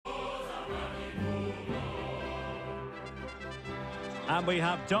And we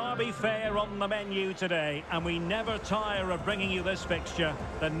have derby fare on the menu today, and we never tire of bringing you this fixture.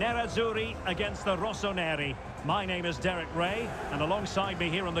 The Nerazzurri against the Rossoneri. My name is Derek Ray, and alongside me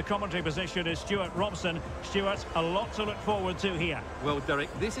here in the commentary position is Stuart Robson. Stuart, a lot to look forward to here. Well, Derek,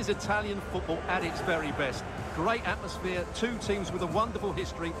 this is Italian football at its very best. Great atmosphere, two teams with a wonderful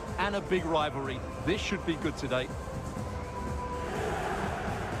history and a big rivalry. This should be good today.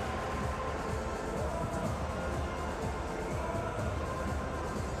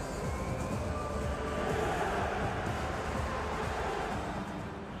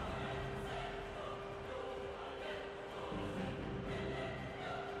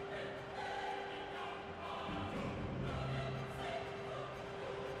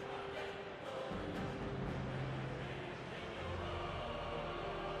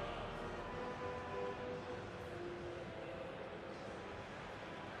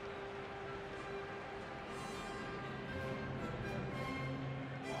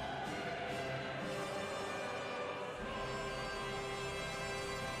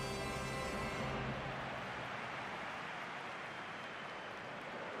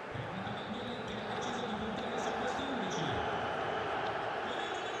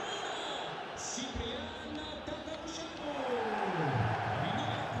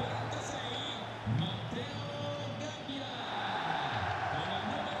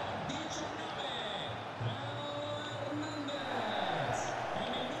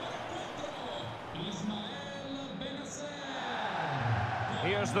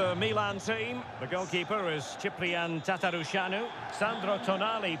 Here's the Milan team. The goalkeeper is Ciprian Tatarusanu. Sandro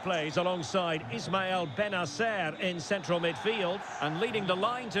Tonali plays alongside Ismael Benacer in central midfield. And leading the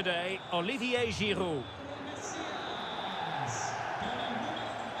line today, Olivier Giroud.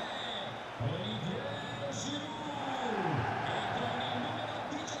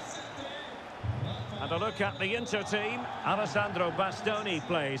 And a look at the Inter team. Alessandro Bastoni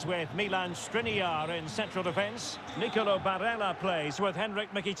plays with Milan Skriniar in central defence. Nicolo Barella plays with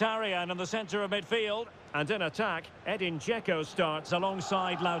Henrik Mkhitaryan in the centre of midfield. And in attack, Edin Dzeko starts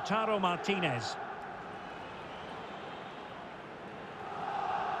alongside Lautaro Martinez.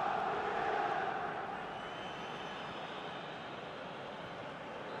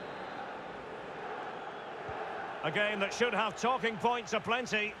 A game that should have talking points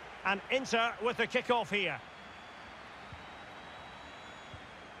aplenty. And Inter with the kick-off here.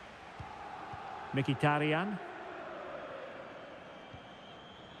 Mkhitaryan.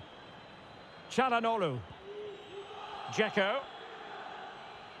 Çalhanoğlu. Dzeko.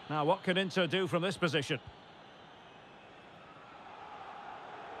 Now, what can Inter do from this position?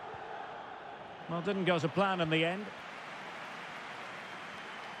 Well, didn't go to plan in the end.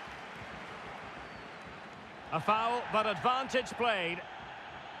 A foul, but advantage played.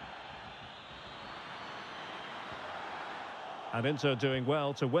 And Inter doing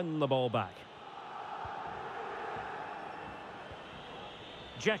well to win the ball back.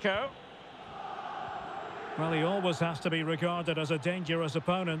 Dzeko. Well, he always has to be regarded as a dangerous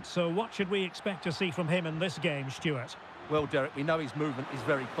opponent, so what should we expect to see from him in this game, Stuart? Well, Derek, we know his movement is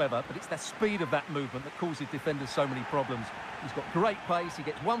very clever, but it's the speed of that movement that causes defenders so many problems. He's got great pace, he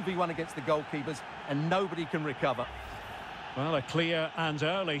gets 1v1 against the goalkeepers, and nobody can recover. Well, a clear and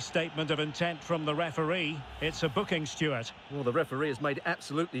early statement of intent from the referee. It's a booking, Stuart. Well, the referee has made it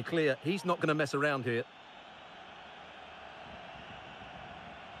absolutely clear he's not going to mess around here.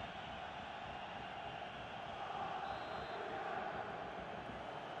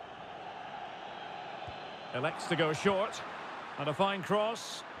 Elects to go short. And a fine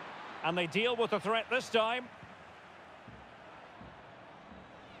cross. And they deal with the threat this time.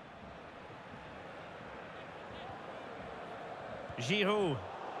 Giroud.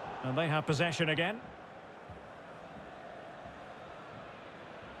 And they have possession again.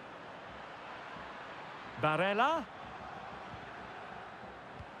 Barella.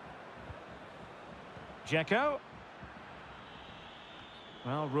 Dzeko.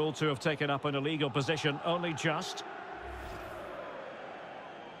 Well, ruled to have taken up an illegal position, only just.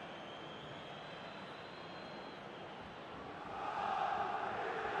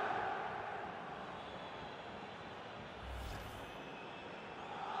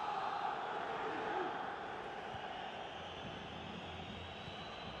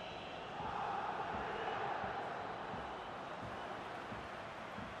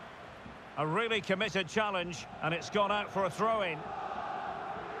 A really committed challenge, and it's gone out for a throw-in.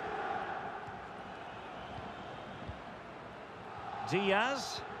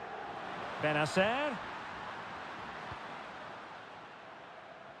 Diaz. Benacer.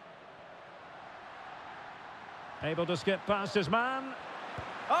 Able to skip past his man.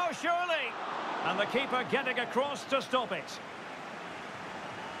 Oh, surely! And the keeper getting across to stop it.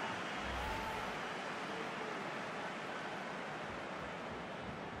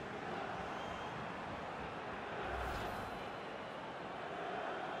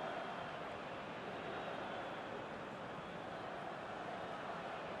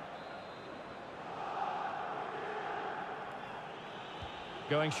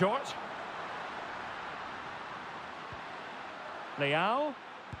 Going short. Leao.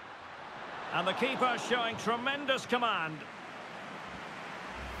 And the keeper showing tremendous command.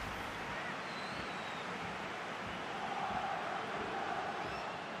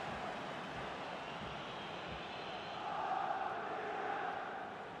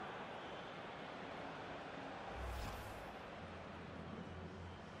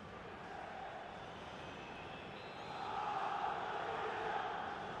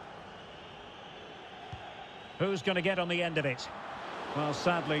 Who's going to get on the end of it? Well,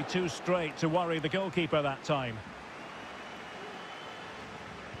 sadly, too straight to worry the goalkeeper that time.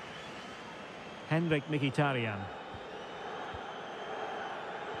 Henrik Mkhitaryan.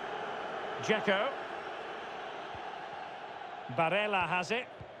 Dzeko. Barella has it.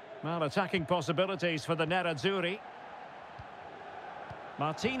 Well, attacking possibilities for the Nerazzurri.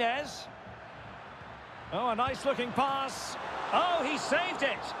 Martinez. Oh, a nice-looking pass. Oh, he saved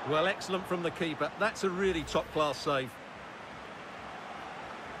it. Well, excellent from the keeper. That's a really top-class save.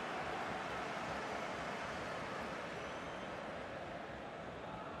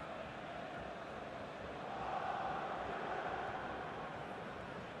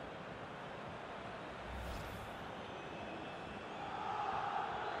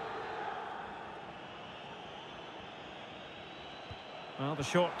 Well, the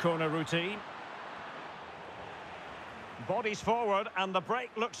short corner routine. Bodies forward and the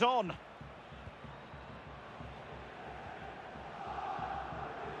break looks on.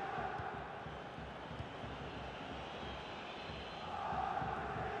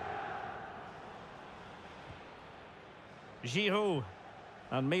 Giroud.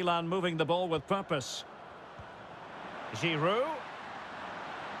 And Milan moving the ball with purpose. Giroud.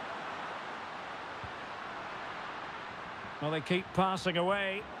 Well, they keep passing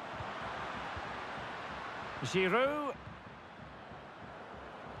away. Giroud.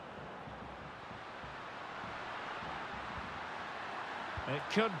 It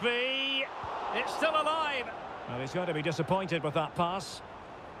could be. It's still alive. Well, he's going to be disappointed with that pass.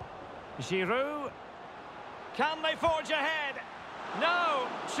 Giroud. Can they forge ahead? No.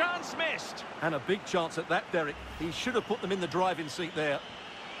 Chance missed. And a big chance at that, Derek. He should have put them in the driving seat there.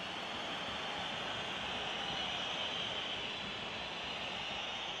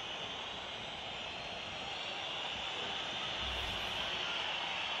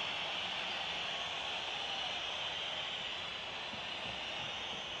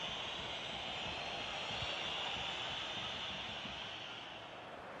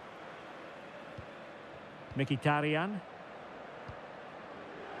 Mkhitaryan.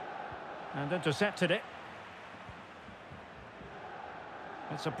 And intercepted it.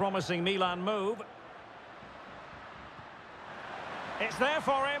 It's a promising Milan move. It's there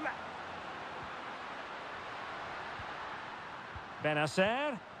for him.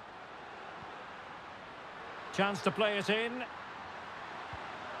 Benacer. Chance to play it in.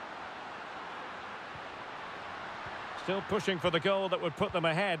 Still pushing for the goal that would put them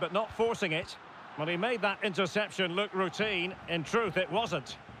ahead, but not forcing it. Well, he made that interception look routine. In truth, it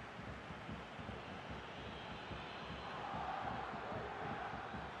wasn't.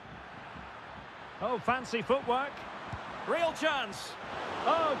 Oh, fancy footwork. Real chance.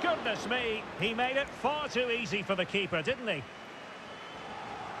 Oh, goodness me. He made it far too easy for the keeper, didn't he?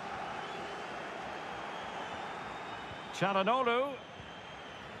 Çalhanoğlu.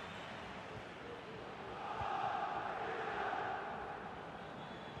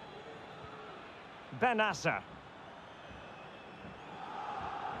 Benacer.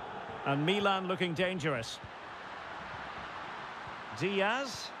 And Milan looking dangerous.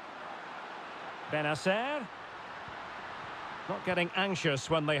 Diaz. Benacer. Not getting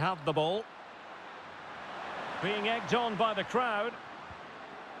anxious when they have the ball. Being egged on by the crowd.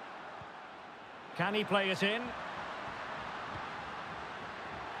 Can he play it in?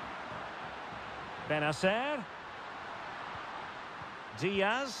 Benacer.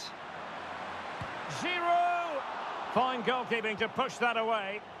 Diaz. Giroud! Fine goalkeeping to push that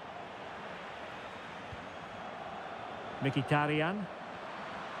away. Mkhitaryan.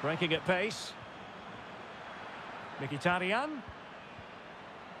 Breaking at pace. Mkhitaryan.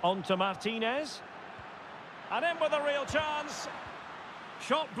 On to Martinez. And in with a real chance.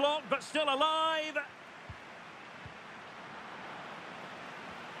 Shot blocked, but still alive.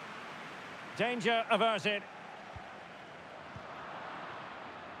 Danger averted.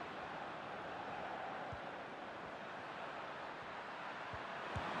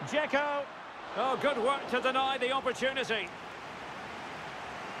 Dzeko. Oh, good work to deny the opportunity.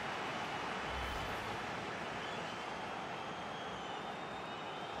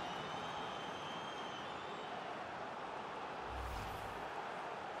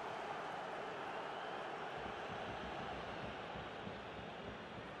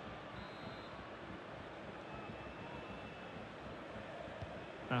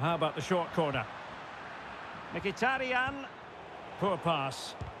 Now how about the short corner? Mkhitaryan. Poor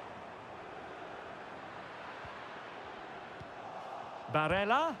pass.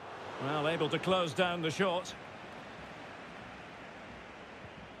 Barella. Well, able to close down the shot.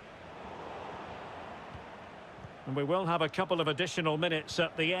 And we will have a couple of additional minutes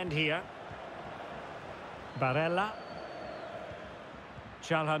at the end here. Barella.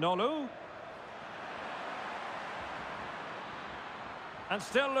 Çalhanoğlu. And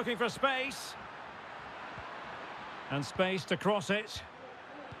still looking for space. And space to cross it.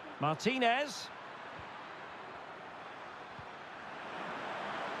 Martinez.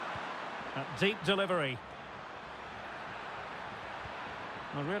 A deep delivery.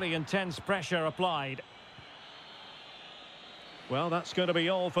 A really intense pressure applied. Well, that's going to be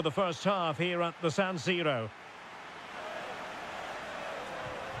all for the first half here at the San Siro.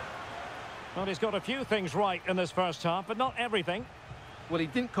 Well, he's got a few things right in this first half, but not everything. Well, he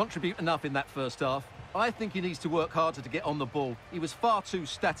didn't contribute enough in that first half. I think he needs to work harder to get on the ball. He was far too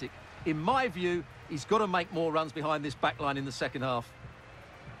static. In my view, he's got to make more runs behind this backline in the second half.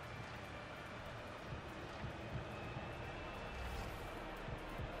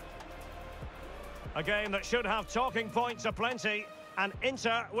 A game that should have talking points aplenty, and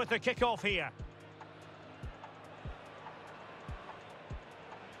Inter with the kick-off here.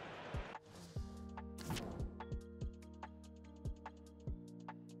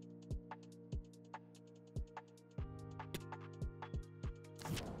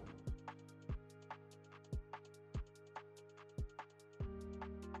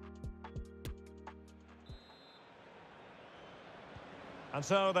 And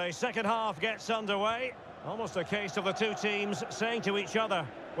so the second half gets underway. Almost a case of the two teams saying to each other,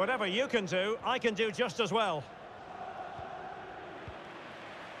 whatever you can do, I can do just as well.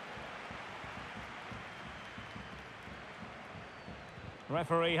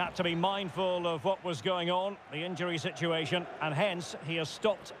 Referee had to be mindful of what was going on, the injury situation, and hence he has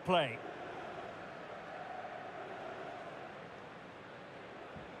stopped play.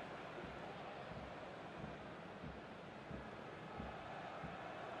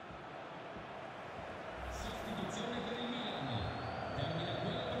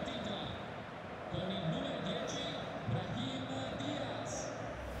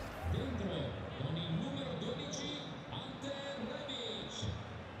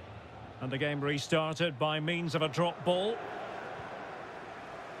 And the game restarted by means of a drop ball.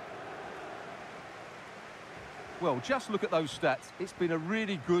 Well, just look at those stats. It's been a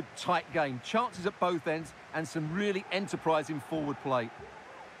really good, tight game. Chances at both ends and some really enterprising forward play.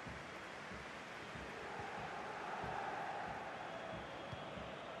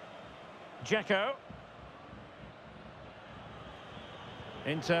 Dzeko.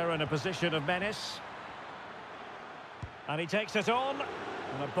 Inter in a position of menace. And he takes it on.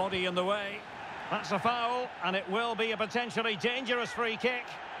 And a body in the way. That's a foul, and it will be a potentially dangerous free kick.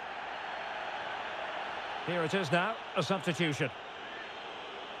 Here it is now, a substitution.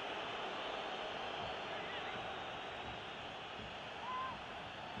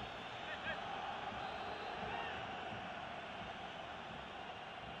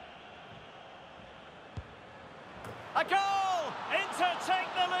 A goal! Inter take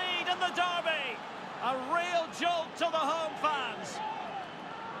the lead in the derby. A real jolt to the home fans.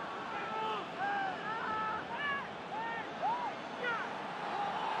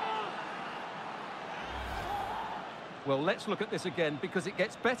 Well, let's look at this again because it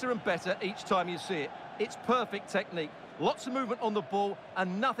gets better and better each time you see it. It's perfect technique, lots of movement on the ball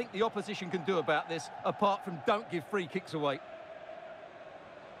and nothing the opposition can do about this apart from don't give free kicks away.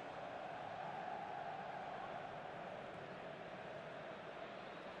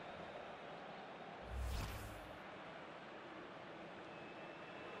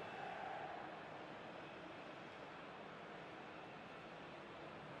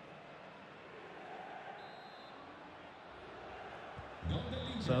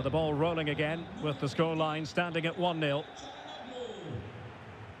 So the ball rolling again with the scoreline standing at 1-0.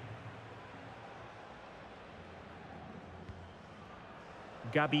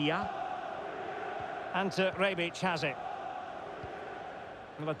 Gabia. Ante Rebic has it.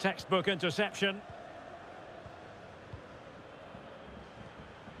 And a textbook interception.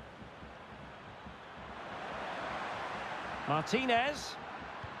 Martinez.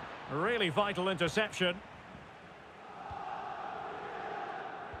 Really vital interception.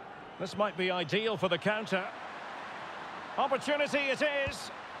 This might be ideal for the counter. Opportunity it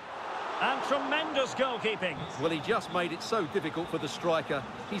is. And tremendous goalkeeping. Well, he just made it so difficult for the striker.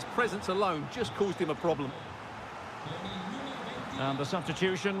 His presence alone just caused him a problem. And the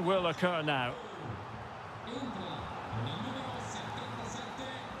substitution will occur now.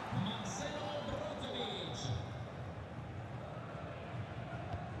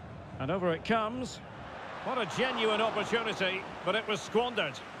 And over it comes. What a genuine opportunity, but it was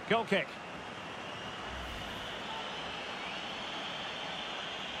squandered. Goal kick.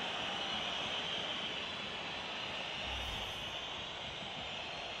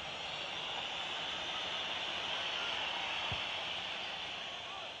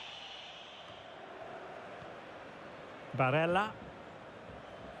 Barella.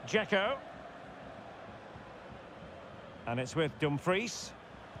 Dzeko. And it's with Dumfries.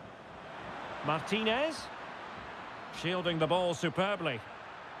 Martinez. Shielding the ball superbly.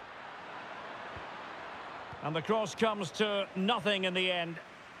 And the cross comes to nothing in the end.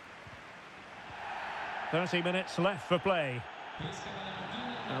 30 minutes left for play.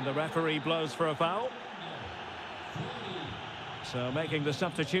 And the referee blows for a foul. So making the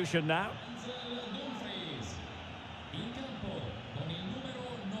substitution now.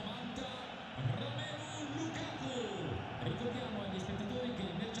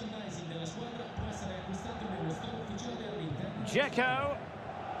 Dzeko.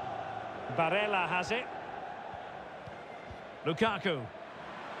 Barella has it. Lukaku.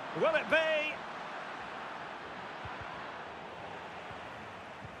 Will it be?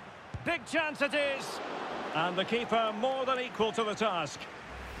 Big chance it is. And the keeper more than equal to the task.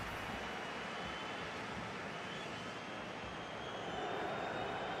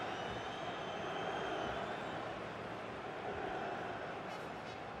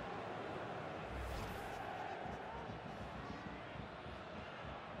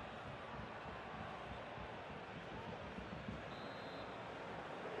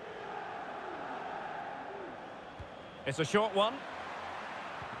 It's a short one.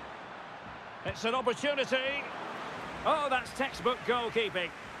 It's an opportunity. Oh, that's textbook goalkeeping.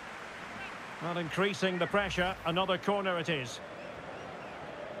 Not increasing the pressure. Another corner it is.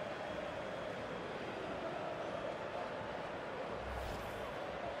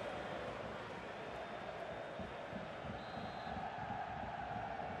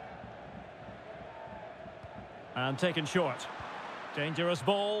 And taken short. Dangerous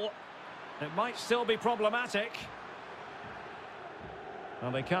ball. It might still be problematic. Well,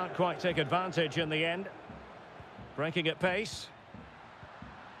 they can't quite take advantage in the end. Breaking at pace.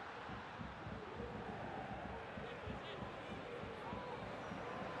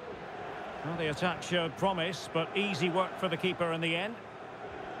 Well, the attack showed promise, but easy work for the keeper in the end.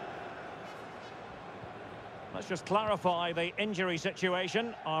 Let's just clarify the injury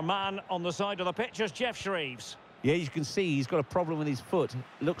situation. Our man on the side of the pitch is Jeff Shreves. Yeah, you can see he's got a problem with his foot.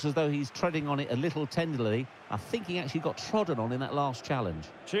 Looks as though he's treading on it a little tenderly. I think he actually got trodden on in that last challenge.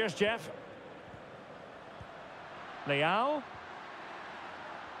 Cheers, Jeff. Leao.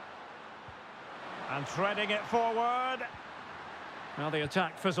 And threading it forward. Now the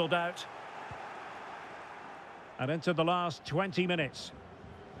attack fizzled out. And into the last 20 minutes.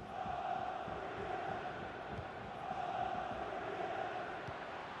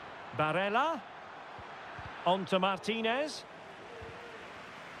 Barella. On to Martinez.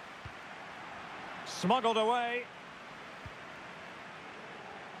 Smuggled away.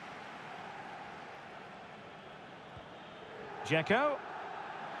 Dzeko.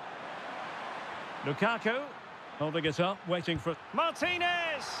 Lukaku. Holding it up, waiting for...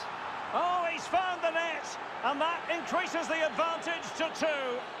 Martinez! Oh, he's found the net! And that increases the advantage to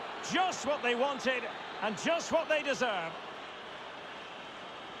 2. Just what they wanted, and just what they deserve.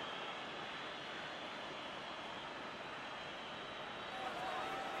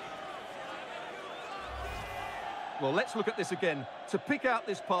 Well, let's look at this again. To pick out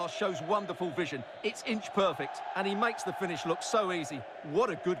this pass shows wonderful vision. It's inch perfect, and he makes the finish look so easy. What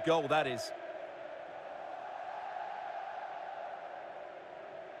a good goal that is.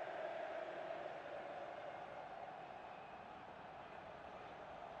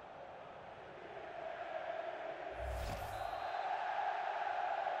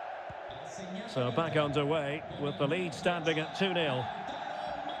 So back underway with the lead standing at 2-0.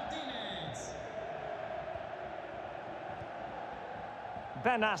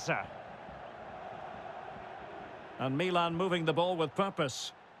 Benassa. And Milan moving the ball with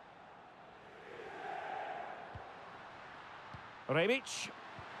purpose. Rebic.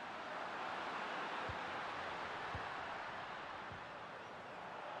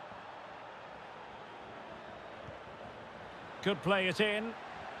 Could play it in.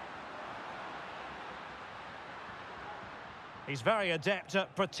 He's very adept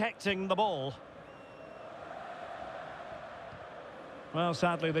at protecting the ball. Well,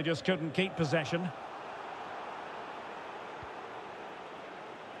 sadly, they just couldn't keep possession.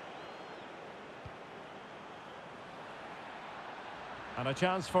 And a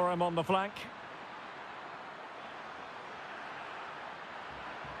chance for him on the flank.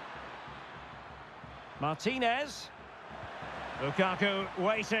 Martinez. Lukaku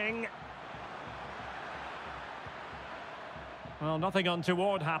waiting. Well, nothing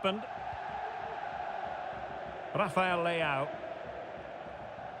untoward happened. Rafael Leao.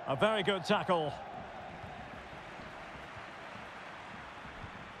 A very good tackle.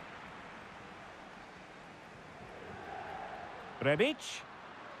 Rebic.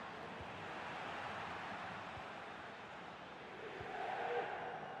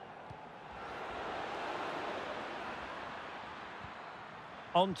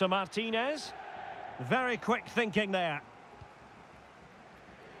 On to Martinez. Very quick thinking there.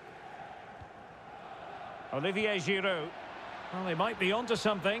 Olivier Giroud. Well, they might be onto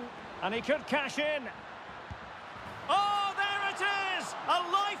something, and he could cash in. Oh, there it is! A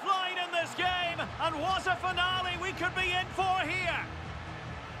lifeline in this game, and what a finale we could be in for here.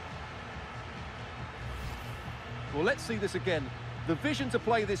 Well, let's see this again. The vision to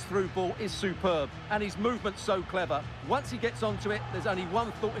play this through ball is superb, and his movement's so clever. Once he gets onto it, there's only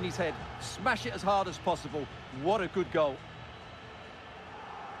one thought in his head: smash it as hard as possible. What a good goal.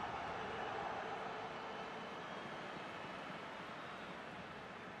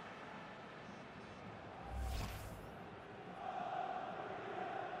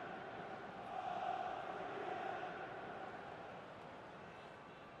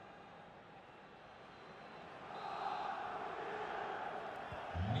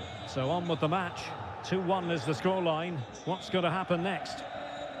 So on with the match. 2-1 is the scoreline. What's going to happen next?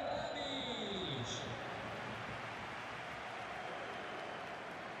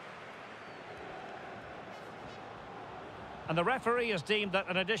 And the referee has deemed that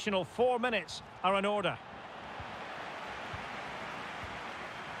an additional 4 minutes are in order.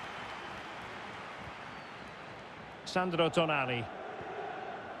 Sandro Tonali.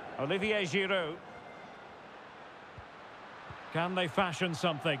 Olivier Giroud. Can they fashion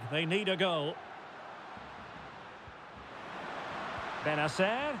something? They need a goal.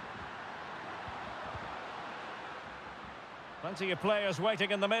 Benacer. Plenty of players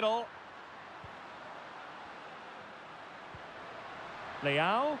waiting in the middle.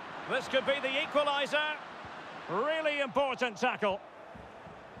 Leao. This could be the equaliser. Really important tackle.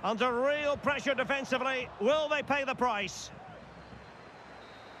 Under real pressure defensively. Will they pay the price?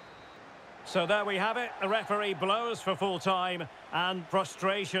 So there we have it. The referee blows for full time, and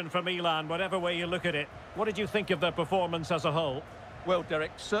frustration for Milan, whatever way you look at it. What did you think of their performance as a whole? Well,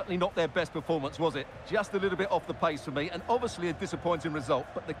 Derek, certainly not their best performance, was it? Just a little bit off the pace for me, and obviously a disappointing result.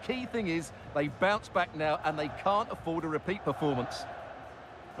 But the key thing is they bounce back now, and they can't afford a repeat performance.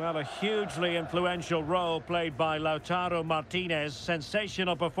 Well, a hugely influential role played by Lautaro Martinez.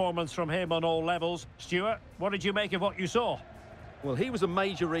 Sensational performance from him on all levels. Stuart, what did you make of what you saw? Well, he was a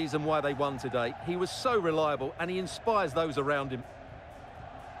major reason why they won today. He was so reliable, and he inspires those around him.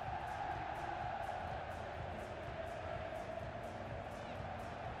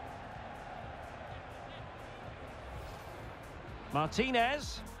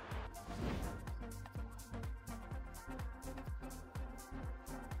 Martinez.